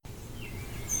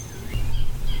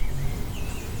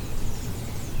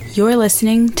You're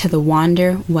listening to the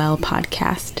Wander Well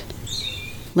podcast.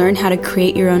 Learn how to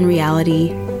create your own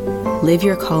reality, live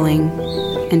your calling,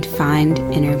 and find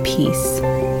inner peace.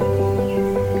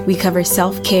 We cover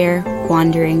self-care,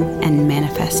 wandering, and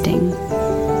manifesting.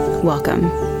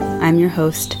 Welcome. I'm your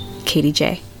host, Katie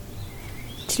J.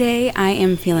 Today, I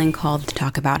am feeling called to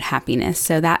talk about happiness,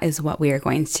 so that is what we are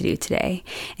going to do today.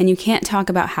 And you can't talk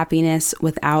about happiness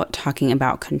without talking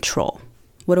about control.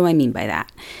 What do I mean by that?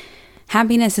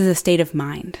 Happiness is a state of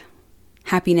mind.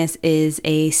 Happiness is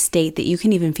a state that you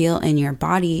can even feel in your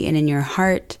body and in your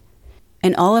heart.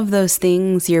 And all of those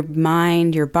things, your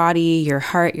mind, your body, your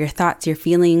heart, your thoughts, your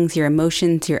feelings, your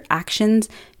emotions, your actions,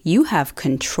 you have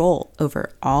control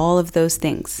over all of those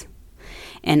things.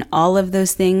 And all of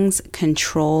those things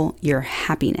control your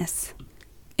happiness.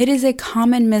 It is a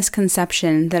common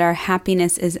misconception that our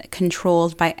happiness is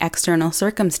controlled by external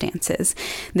circumstances.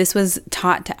 This was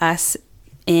taught to us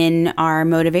in our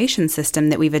motivation system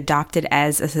that we've adopted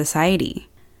as a society.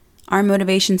 Our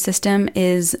motivation system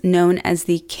is known as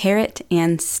the carrot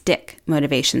and stick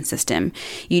motivation system.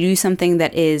 You do something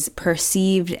that is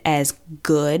perceived as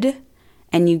good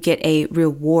and you get a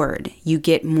reward. You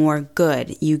get more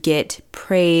good. You get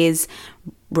praise,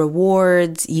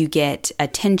 rewards, you get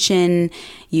attention,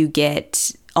 you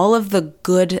get all of the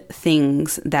good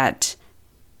things that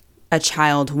a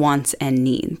child wants and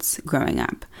needs growing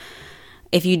up.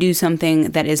 If you do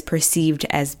something that is perceived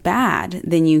as bad,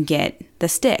 then you get the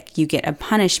stick, you get a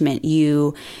punishment,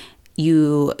 you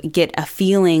get a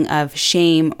feeling of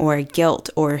shame or guilt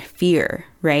or fear,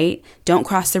 right? Don't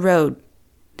cross the road,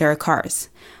 there are cars.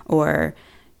 Or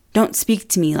don't speak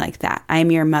to me like that, I'm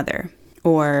your mother.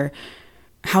 Or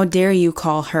how dare you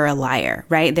call her a liar,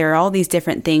 right? There are all these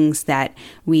different things that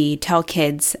we tell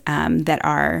kids that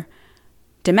are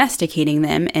domesticating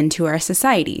them into our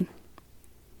society.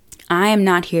 I am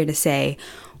not here to say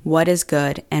what is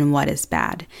good and what is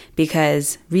bad,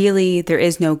 because really there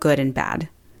is no good and bad,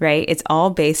 right? It's all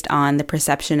based on the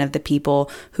perception of the people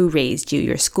who raised you,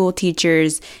 your school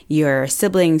teachers, your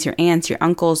siblings, your aunts, your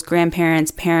uncles,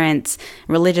 grandparents, parents,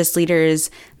 religious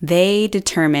leaders. They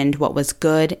determined what was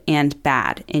good and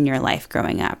bad in your life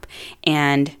growing up.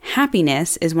 And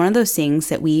happiness is one of those things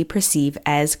that we perceive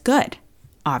as good,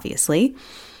 obviously.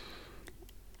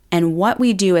 And what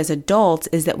we do as adults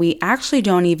is that we actually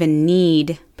don't even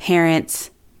need parents,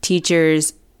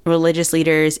 teachers, religious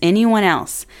leaders, anyone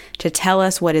else to tell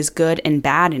us what is good and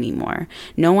bad anymore.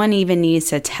 No one even needs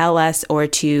to tell us or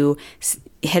to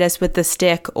hit us with the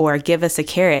stick or give us a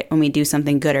carrot when we do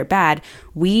something good or bad.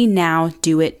 We now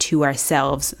do it to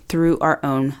ourselves through our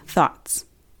own thoughts.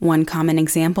 One common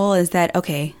example is that,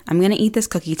 okay, I'm going to eat this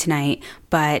cookie tonight,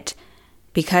 but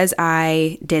because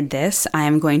I did this, I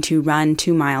am going to run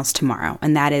 2 miles tomorrow.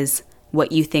 And that is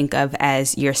what you think of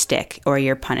as your stick or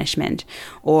your punishment.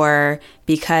 Or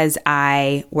because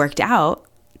I worked out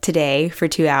today for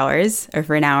 2 hours or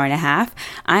for an hour and a half,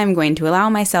 I am going to allow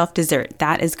myself dessert.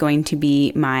 That is going to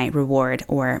be my reward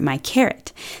or my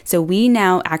carrot. So we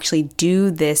now actually do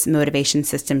this motivation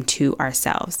system to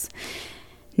ourselves.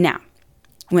 Now,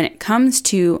 when it comes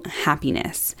to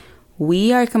happiness,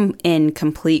 we are in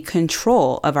complete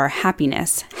control of our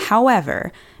happiness.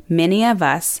 However, many of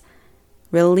us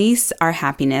release our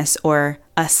happiness or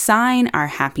assign our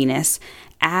happiness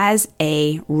as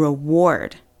a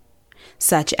reward,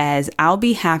 such as I'll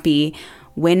be happy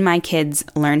when my kids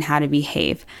learn how to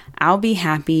behave. I'll be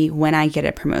happy when I get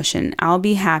a promotion. I'll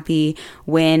be happy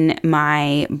when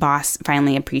my boss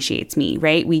finally appreciates me,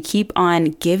 right? We keep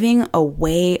on giving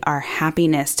away our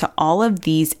happiness to all of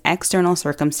these external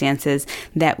circumstances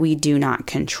that we do not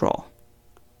control.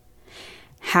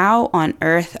 How on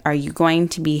earth are you going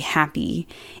to be happy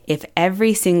if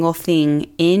every single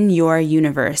thing in your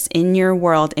universe, in your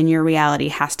world, in your reality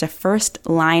has to first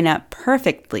line up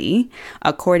perfectly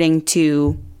according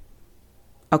to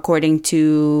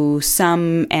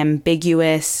some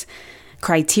ambiguous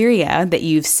criteria that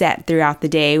you've set throughout the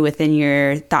day within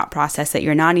your thought process that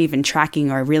you're not even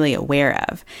tracking or really aware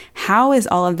of? How is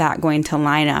all of that going to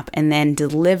line up and then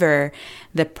deliver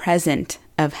the present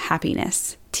of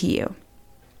happiness to you?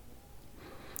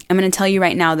 I'm going to tell you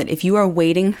right now that if you are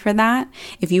waiting for that,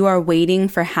 if you are waiting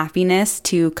for happiness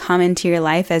to come into your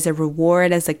life as a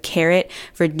reward, as a carrot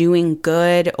for doing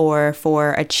good or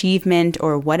for achievement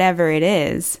or whatever it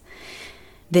is,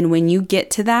 then when you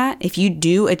get to that, if you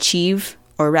do achieve,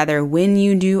 or rather when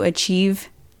you do achieve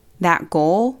that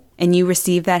goal and you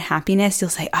receive that happiness, you'll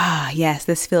say, yes,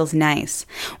 this feels nice.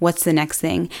 What's the next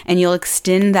thing? And you'll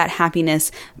extend that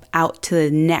happiness out to the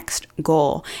next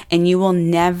goal, and you will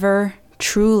never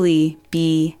truly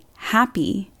be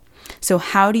happy. So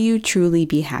how do you truly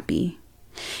be happy?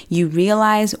 You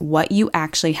realize what you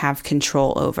actually have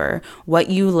control over, what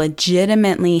you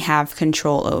legitimately have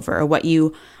control over, what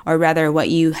you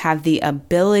have the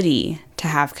ability to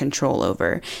have control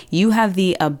over. You have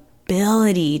the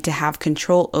ability to have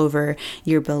control over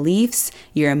your beliefs,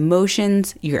 your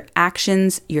emotions, your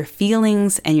actions, your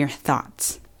feelings, and your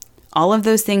thoughts. All of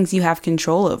those things you have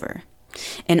control over.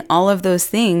 And all of those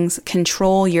things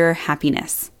control your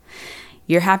happiness.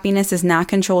 Your happiness is not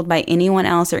controlled by anyone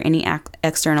else or any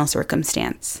external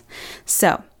circumstance.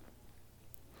 So,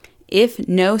 if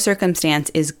no circumstance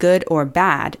is good or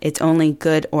bad, it's only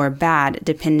good or bad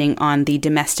depending on the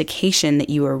domestication that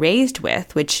you were raised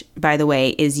with, which, by the way,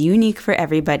 is unique for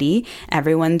everybody.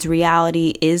 Everyone's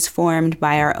reality is formed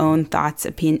by our own thoughts,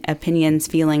 opinions,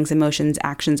 feelings, emotions,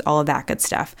 actions, all of that good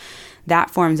stuff. That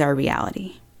forms our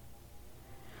reality.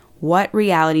 What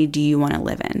reality do you want to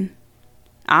live in?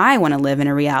 I want to live in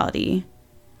a reality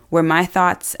where my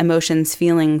thoughts, emotions,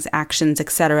 feelings, actions,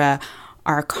 etc.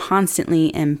 are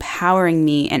constantly empowering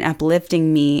me and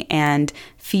uplifting me and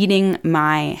feeding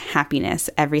my happiness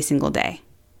every single day.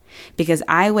 Because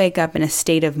I wake up in a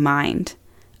state of mind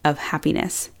of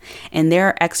happiness. And there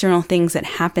are external things that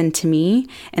happen to me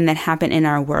and that happen in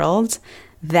our world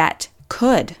that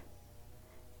could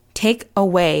take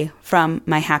away from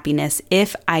my happiness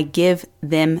if I give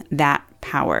them that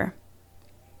power.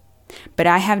 But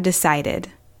I have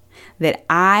decided that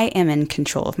I am in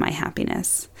control of my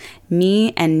happiness,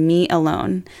 me and me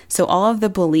alone. So all of the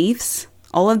beliefs,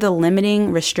 all of the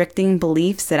limiting, restricting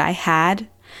beliefs that I had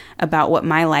about what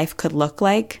my life could look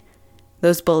like,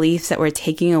 those beliefs that were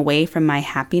taking away from my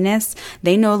happiness,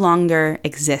 they no longer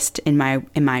exist in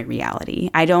my reality.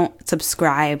 I don't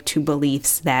subscribe to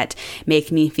beliefs that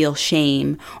make me feel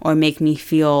shame or make me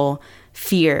feel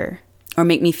fear or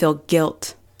make me feel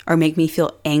guilt or make me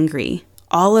feel angry.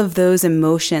 All of those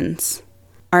emotions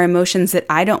are emotions that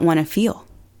I don't want to feel.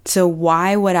 So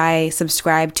why would I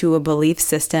subscribe to a belief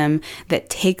system that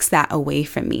takes that away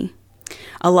from me?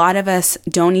 A lot of us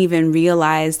don't even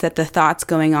realize that the thoughts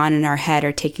going on in our head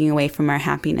are taking away from our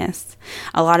happiness.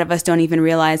 A lot of us don't even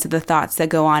realize that the thoughts that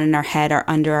go on in our head are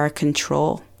under our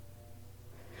control.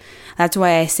 That's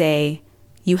why I say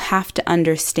you have to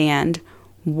understand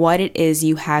what it is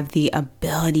you have the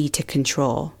ability to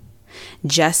control.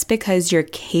 Just because you're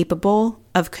capable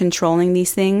of controlling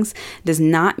these things does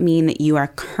not mean that you are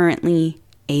currently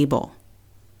able.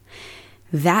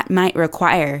 That might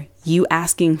require you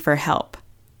asking for help.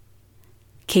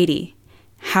 Katie,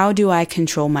 how do I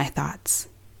control my thoughts?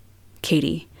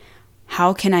 Katie,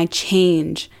 how can I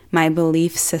change my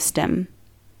belief system,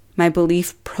 my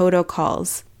belief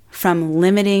protocols from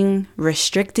limiting,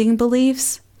 restricting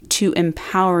beliefs to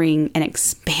empowering and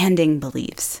expanding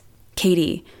beliefs?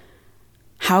 Katie,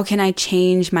 how can I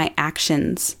change my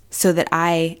actions so that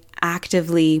I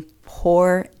actively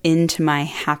pour into my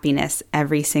happiness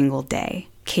every single day?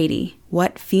 Katie,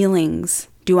 what feelings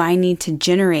do I need to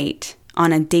generate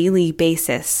on a daily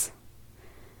basis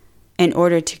in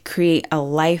order to create a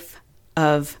life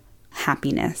of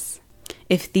happiness?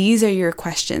 If these are your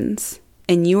questions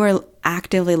and you are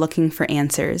actively looking for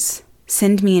answers,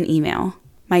 send me an email.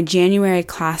 My January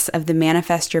class of the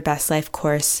Manifest Your Best Life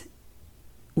course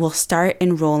will start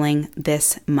enrolling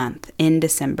this month in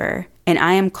December. And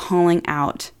I am calling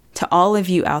out to all of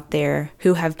you out there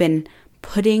who have been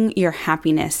putting your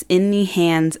happiness in the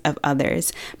hands of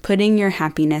others, putting your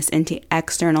happiness into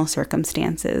external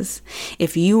circumstances.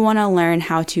 If you want to learn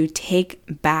how to take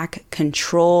back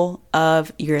control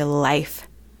of your life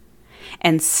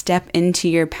and step into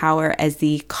your power as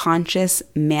the conscious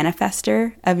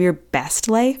manifester of your best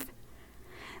life,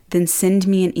 then send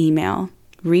me an email,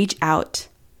 reach out,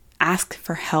 ask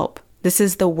for help. This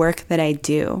is the work that I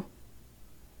do.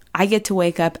 I get to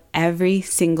wake up every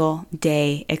single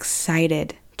day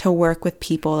excited to work with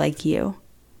people like you.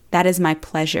 That is my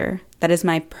pleasure. That is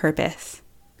my purpose.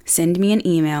 Send me an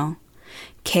email,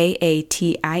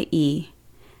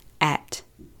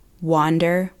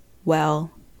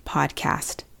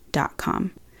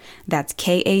 katie@wanderwellpodcast.com. That's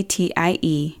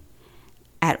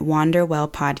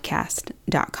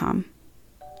katie@wanderwellpodcast.com.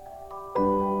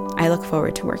 I look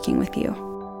forward to working with you.